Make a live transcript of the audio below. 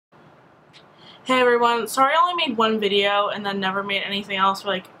Hey everyone, sorry I only made one video and then never made anything else for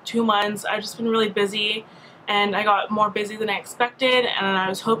like 2 months. I've just been really busy and I got more busy than I expected, and I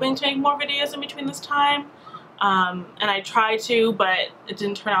was hoping to make more videos in between this time. And I tried to, but it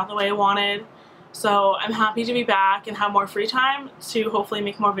didn't turn out the way I wanted. So I'm happy to be back and have more free time to hopefully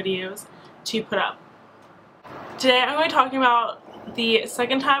make more videos to put up. Today I'm going to be talking about the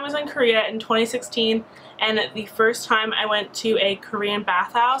second time I was in Korea in 2016 and the first time I went to a Korean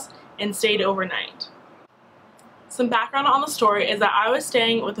bathhouse and stayed overnight. Some background on the story is that I was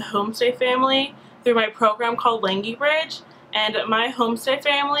staying with a homestay family through my program called Language Bridge, and my homestay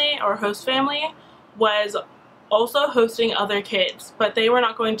family or host family was also hosting other kids, but they were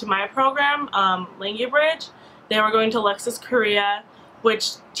not going to my program, Language Bridge. They were going to Lexus Korea,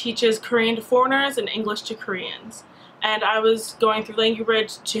 which teaches Korean to foreigners and English to Koreans. And I was going through Language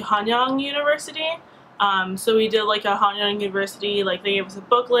Bridge to Hanyang University. So we did like a Hanyang University, like they gave us a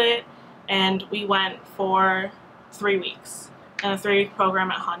booklet, and we went for 3 weeks in a 3-week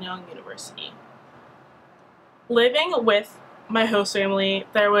program at Hanyang University. Living with my host family,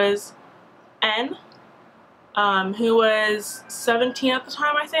 there was N, who was 17 at the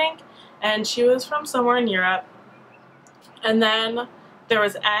time, I think, and she was from somewhere in Europe. And then there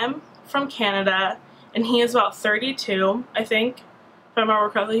was M from Canada, and he is about 32, I think. If I remember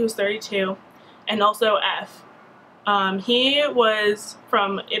correctly, he was 32. And also F. He was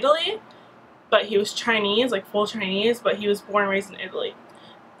from Italy, but he was Chinese, like full Chinese, but he was born and raised in Italy.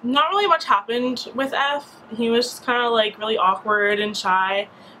 Not really much happened with F. He was just kind of like really awkward and shy,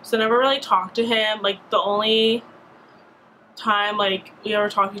 so I never really talked to him. Like the only time like we ever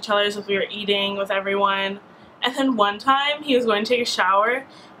talked to each other is if we were eating with everyone. And then one time he was going to take a shower,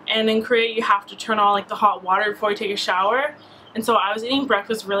 and in Korea you have to turn on like the hot water before you take a shower. And so I was eating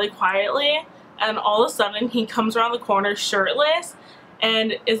breakfast really quietly, and all of a sudden he comes around the corner shirtless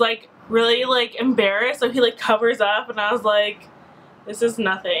and is like really like embarrassed, so he like covers up, and I was like, this is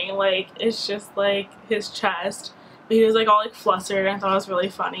nothing, like it's just like his chest. But he was like all like flustered, and I thought it was really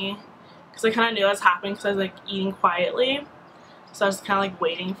funny because I kind of knew that was happening because I was like eating quietly, so I was kind of like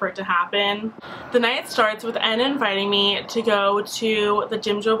waiting for it to happen. The night starts with Anna inviting me to go to the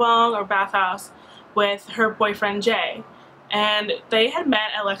Jimjobong or bathhouse with her boyfriend Jay. And they had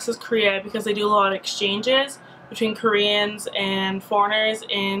met at Lexus Korea because they do a lot of exchanges between Koreans and foreigners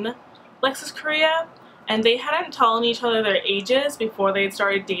in Lexus Korea. And they hadn't told each other their ages before they had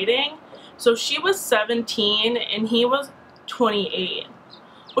started dating. So she was 17 and he was 28.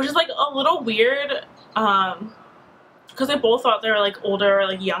 Which is like a little weird because they both thought they were like older or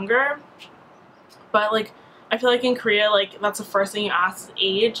like younger. But like I feel like in Korea, like that's the first thing you ask is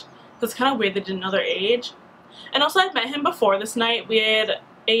age. So it's kind of weird they didn't know their age. And also I'd met him before this night. We had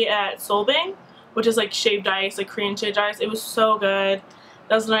ate at Seoul, which is like shaved ice, like Korean shaved ice. It was so good.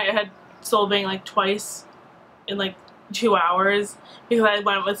 That was the night I had Seoul like twice in like 2 hours because I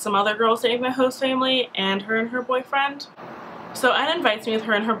went with some other girls staying with my host family and her boyfriend. So Anne invites me with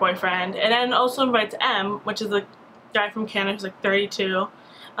her and her boyfriend, and Anne also invites M, which is a guy from Canada who's like 32.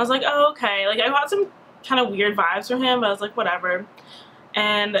 I was like, oh okay. Like I got some kind of weird vibes from him, but I was like, whatever.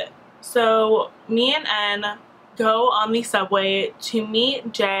 And so me and Anne go on the subway to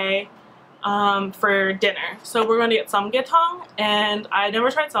meet Jay for dinner. So we're going to get samgyetang, and I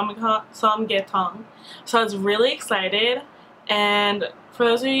never tried samgyetang, so I was really excited. And for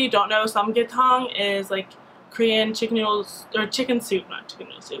those of you who don't know, samgyetang is like Korean chicken noodles, or chicken soup, not chicken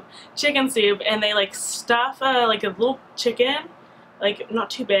noodle soup, chicken soup, and they like stuff like a little chicken, like not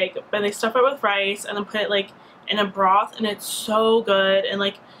too big, but they stuff it with rice and then put it like in a broth, and it's so good. And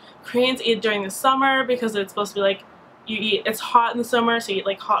like Koreans eat during the summer because it's supposed to be like, you eat, it's hot in the summer, so you eat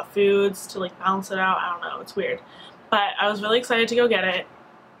like hot foods to like balance it out. I don't know, it's weird. But I was really excited to go get it,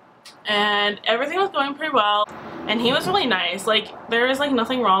 and everything was going pretty well, and he was really nice. Like there was like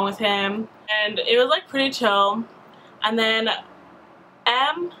nothing wrong with him, and it was like pretty chill. And then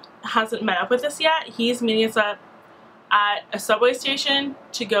M hasn't met up with us yet. He's meeting us up at a subway station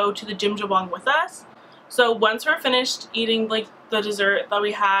to go to the Jimjobong with us. So once we're finished eating like the dessert that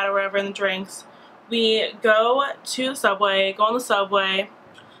we had or whatever and the drinks, we go to the subway, go on the subway.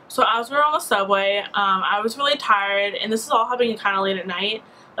 So as we were on the subway, I was really tired, and this is all happening kind of late at night.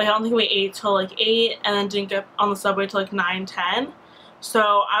 Like I don't think we ate till like 8 and then didn't get on the subway till like 9, 10.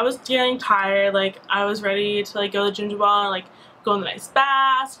 So I was getting tired, like I was ready to like go to the Jimjobong, like go in the nice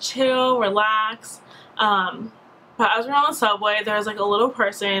bath, chill, relax. But as we were on the subway, there was like a little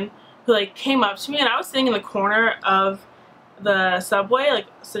person who like came up to me, and I was sitting in the corner of the subway, like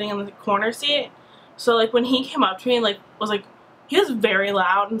sitting in the corner seat. So like when he came up to me and like was like he was very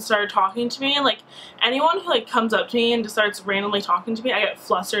loud and started talking to me. And like anyone who like comes up to me and just starts randomly talking to me, I get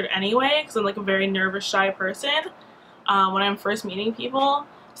flustered anyway because I'm like a very nervous, shy person when I'm first meeting people.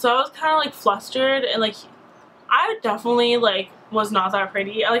 So I was kind of like flustered, and like I definitely like was not that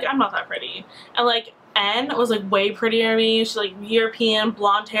pretty. Like I'm not that pretty, and like N was like way prettier than me. She's like European,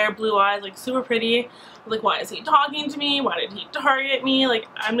 blonde hair, blue eyes, like super pretty. Like, why is he talking to me? Why did he target me? Like,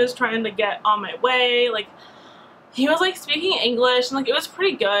 I'm just trying to get on my way. Like, he was like speaking English, and like it was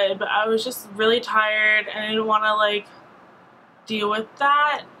pretty good, but I was just really tired and I didn't want to like deal with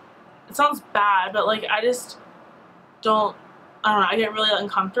that. It sounds bad, but like I just don't, I don't know, I get really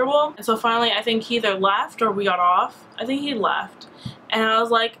uncomfortable. And so finally I think he either left or we got off. I think he left, and I was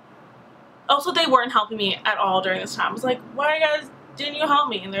like, also they weren't helping me at all during this time. I was like, why guys didn't you help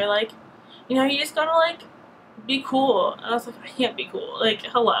me? And they're like, you know, you just gotta like be cool. And I was like, I can't be cool, like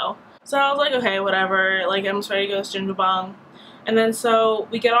hello. So I was like, okay, whatever, like I'm just ready to go to Jinjabang. And then so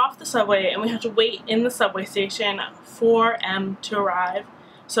we get off the subway and we have to wait in the subway station for M to arrive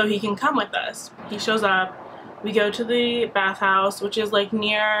so he can come with us. He shows up, we go to the Bathhouse, which is like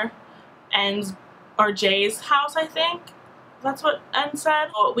near N's or Jay's house, I think. That's what N said.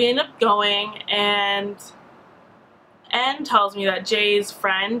 So we end up going, and N tells me that Jay's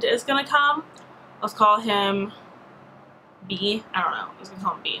friend is gonna come. Let's call him B. I don't know. I'm just gonna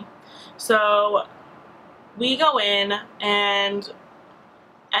call him B. So we go in, and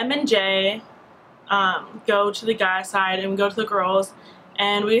M and J go to the guy side and we go to the girls,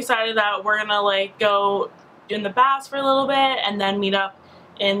 and we decided that we're gonna like go in the baths for a little bit and then meet up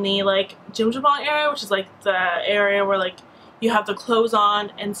in the like Jimjabang area, which is like the area where like you have the clothes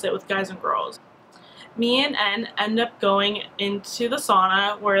on and sit with guys and girls. Me and N end up going into the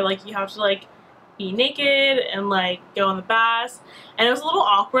sauna where like you have to like be naked and like go in the baths, and it was a little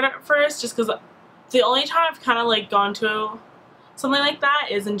awkward at first just because the only time I've kind of like gone to something like that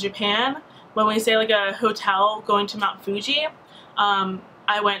is in Japan when we say like a hotel going to Mount Fuji.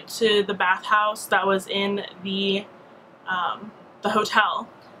 I went to the bathhouse that was in the hotel,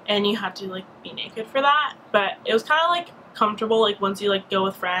 and you had to like be naked for that, but it was kind of like comfortable like once you like go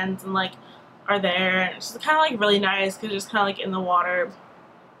with friends and like are there, and it's just kind of like really nice because you're just kind of like in the water.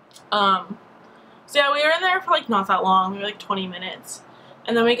 So yeah, we were in there for like not that long, maybe like 20 minutes,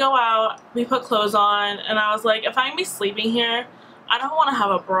 and then we go out, we put clothes on, and I was like, if I'm gonna be sleeping here, I don't want to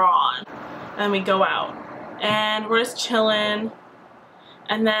have a bra on. And then we go out and we're just chilling,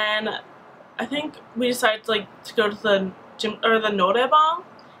 and then I think we decided to go to the gym or the noraebang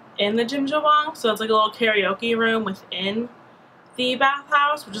in the Jimjabang. So it's like a little karaoke room within the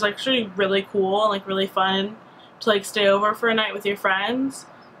bathhouse, which is actually really cool and like really fun to like stay over for a night with your friends.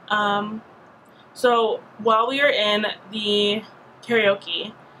 So while we were in the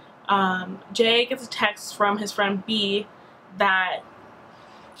karaoke, Jay gets a text from his friend B that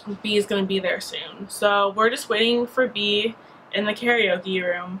B is going to be there soon. So we're just waiting for B in the karaoke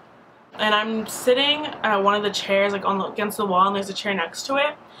room, and I'm sitting at one of the chairs like against the wall, and there's a chair next to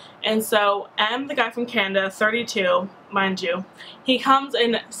it. And so M, the guy from Canada, 32, mind you, he comes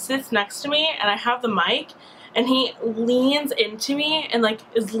and sits next to me, and I have the mic, and he leans into me and like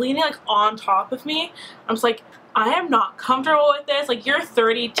is leaning like on top of me. I'm just like, I am not comfortable with this, like you're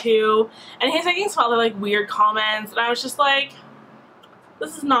 32, and he's making some other like weird comments, and I was just like,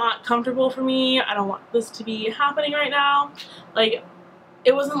 this is not comfortable for me. I don't want this to be happening right now. Like,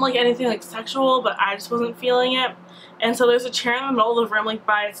 it wasn't like anything like sexual, but I just wasn't feeling it. And so there's a chair in the middle of the room like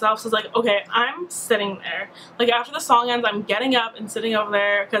by itself, so it's like, okay, I'm sitting there. Like after the song ends, I'm getting up and sitting over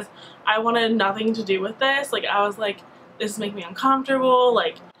there because I wanted nothing to do with this. Like I was like, this is making me uncomfortable.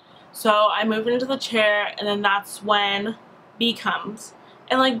 Like, so I moved into the chair, and then that's when B comes.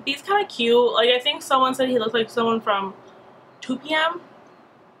 And like B's kind of cute. Like I think someone said he looked like someone from 2 p.m.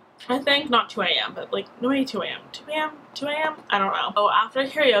 I think, not 2 a.m. but like, no maybe 2 a.m. 2 p.m. 2 a.m. I don't know. So after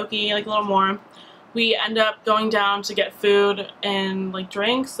karaoke, like a little more, we end up going down to get food and like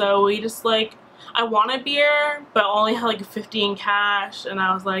drinks. So we just like, I wanted beer but only had like 15 cash, and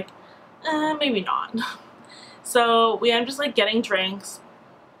I was like, maybe not. So we ended up just like getting drinks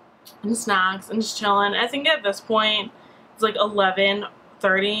and snacks and just chilling. I think at this point it's like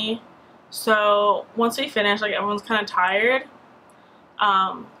 11:30. So once we finish, like everyone's kind of tired.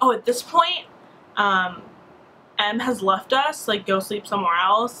 Oh, at this point, M has left us, like go sleep somewhere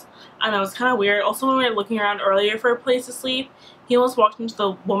else, and it was kind of weird. Also, when we were looking around earlier for a place to sleep, he almost walked into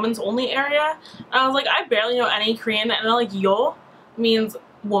the woman's only area, and I was like, I barely know any Korean, and like yo means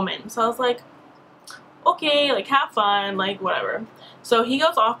woman, so I was like, okay, like have fun, like whatever. So he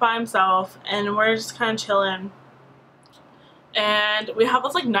goes off by himself, and we're just kind of chilling, and we have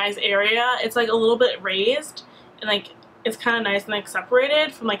this like nice area. It's like a little bit raised, and like it's kind of nice and like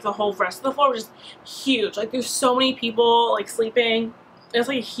separated from like the whole rest of the floor, which is huge. Like there's so many people like sleeping. It's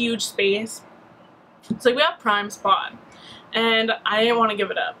like a huge space. So like we have prime spot, and I didn't want to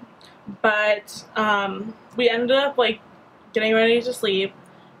give it up, but we ended up like getting ready to sleep,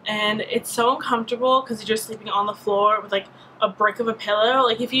 and it's so uncomfortable because you're just sleeping on the floor with like a brick of a pillow.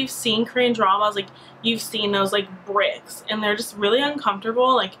 Like if you've seen Korean dramas, like you've seen those like bricks, and they're just really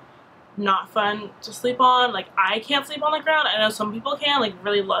uncomfortable, like not fun to sleep on. Like I can't sleep on the ground. I know some people can, like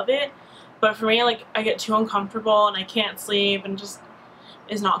really love it, but for me, like I get too uncomfortable and I can't sleep, and just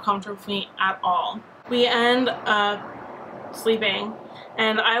is not comfortable for me at all. We end up sleeping,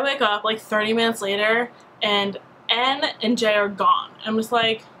 and I wake up like 30 minutes later, and N and J are gone. I'm just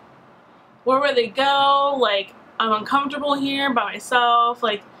like, where would they go? Like I'm uncomfortable here by myself.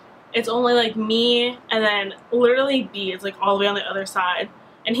 Like it's only like me, and then literally B is like all the way on the other side,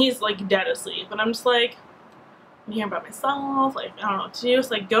 and he's like dead asleep, and I'm just like, I'm here by myself. Like I don't know what to do.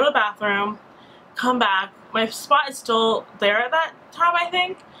 So like go to the bathroom, come back. My spot is still there at that time, I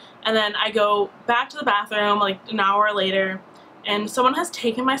think, and then I go back to the bathroom like an hour later, and someone has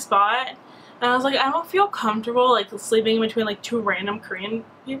taken my spot, and I was like, I don't feel comfortable like sleeping between like two random Korean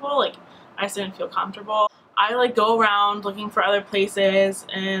people. Like I just didn't feel comfortable. I like go around looking for other places,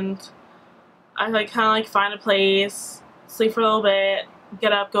 and I like kind of like find a place, sleep for a little bit,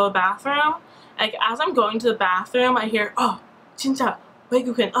 get up, go to the bathroom. Like as I'm going to the bathroom, I hear, oh, 진짜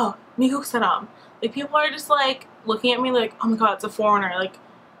외국인, oh, 미국 사람. Like people are just like looking at me like, oh my god, it's a foreigner. Like,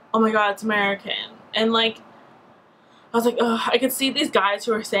 oh my god, it's American. And like I was like, ugh, I could see these guys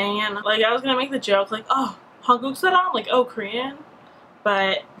who were saying it. Like I was gonna make the joke like, oh, 한국 사람, like, oh, Korean.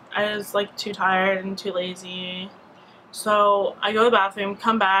 But I was like too tired and too lazy. So I go to the bathroom,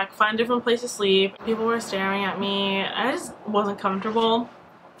 come back, find a different place to sleep. People were staring at me. I just wasn't comfortable.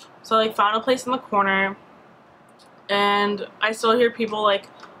 So I like found a place in the corner, and I still hear people like,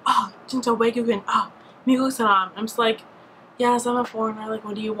 oh, 진짜 외국인, oh, 미국 사람. I'm just like, yes, I'm a foreigner. Like,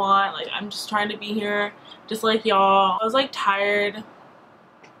 what do you want? Like, I'm just trying to be here, just like y'all. I was like tired,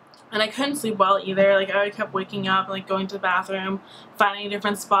 and I couldn't sleep well either. Like I kept waking up and like going to the bathroom, finding a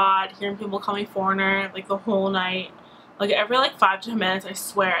different spot, hearing people call me foreigner like the whole night. Like every like 5 to 10 minutes, I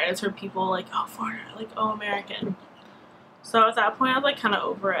swear I just heard people like, oh, foreigner, like, oh, American. So at that point I was like kind of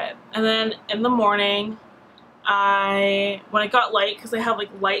over it. And then in the morning, when it got light, because I have like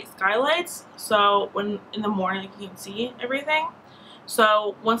light skylights, so when in the morning like, you can see everything.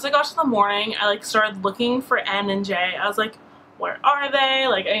 So once I got to the morning, I like started looking for N and J. I was like, where are they?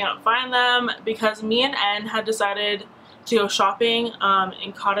 Like I can't find them, because me and N had decided to go shopping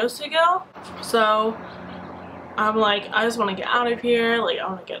in Kadosugo. So I'm like, I just want to get out of here. Like I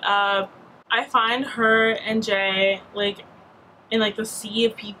want to get up. I find her and Jay like in like the sea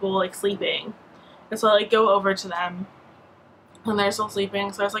of people like sleeping, and so I like go over to them, and they're still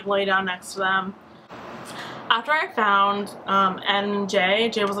sleeping. So I just like lay down next to them. After I found N and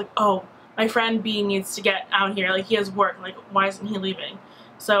Jay was like, oh, my friend B needs to get out here. Like he has work. Like why isn't he leaving?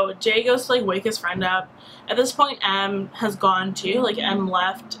 So Jay goes to like wake his friend up. At this point, M has gone too. Like M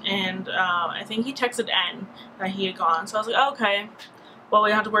left, and I think he texted N that he had gone. So I was like, oh, okay, well, we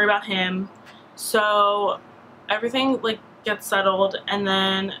don't have to worry about him. So everything like gets settled, and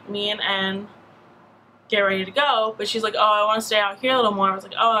then me and N get ready to go. But she's like, oh, I want to stay out here a little more. I was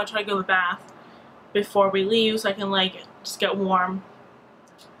like, oh, I'll try to go to the bath before we leave so I can like just get warm.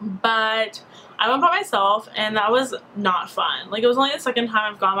 But I went by myself, and that was not fun. Like it was only the second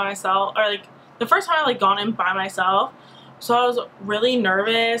time I've gone by myself, or like the first time I like gone in by myself. So I was really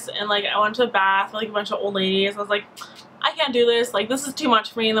nervous, and like I went to the bath with like a bunch of old ladies. I was like, I can't do this. Like this is too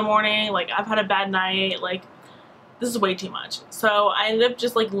much for me in the morning. Like I've had a bad night. Like this is way too much. So I ended up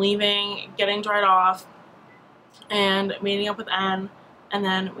just like leaving, getting dried off, and meeting up with N, and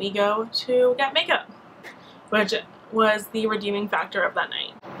then we go to get makeup, which was the redeeming factor of that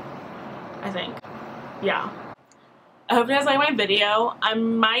night, I think. Yeah. I hope you guys like my video. I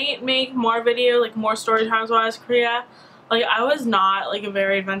might make more video, like more story times while I was in Korea. Like I was not like a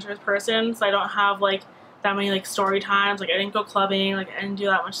very adventurous person, so I don't have like that many like story times. Like I didn't go clubbing, like I didn't do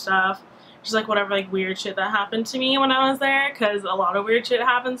that much stuff. Just like whatever like weird shit that happened to me when I was there, because a lot of weird shit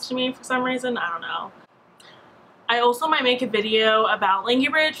happens to me for some reason. I don't know. I also might make a video about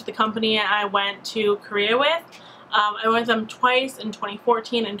Language Bridge, with the company I went to Korea with. I went with them twice, in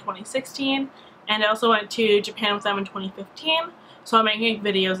 2014 and 2016, and I also went to Japan with them in 2015, so I'm making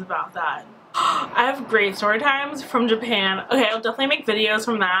videos about that. I have great story times from Japan. Okay, I'll definitely make videos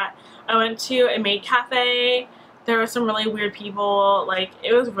from that. I went to a maid cafe. There were some really weird people. Like,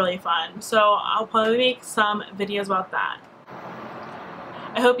 it was really fun, so I'll probably make some videos about that.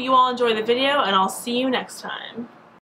 I hope you all enjoy the video, and I'll see you next time.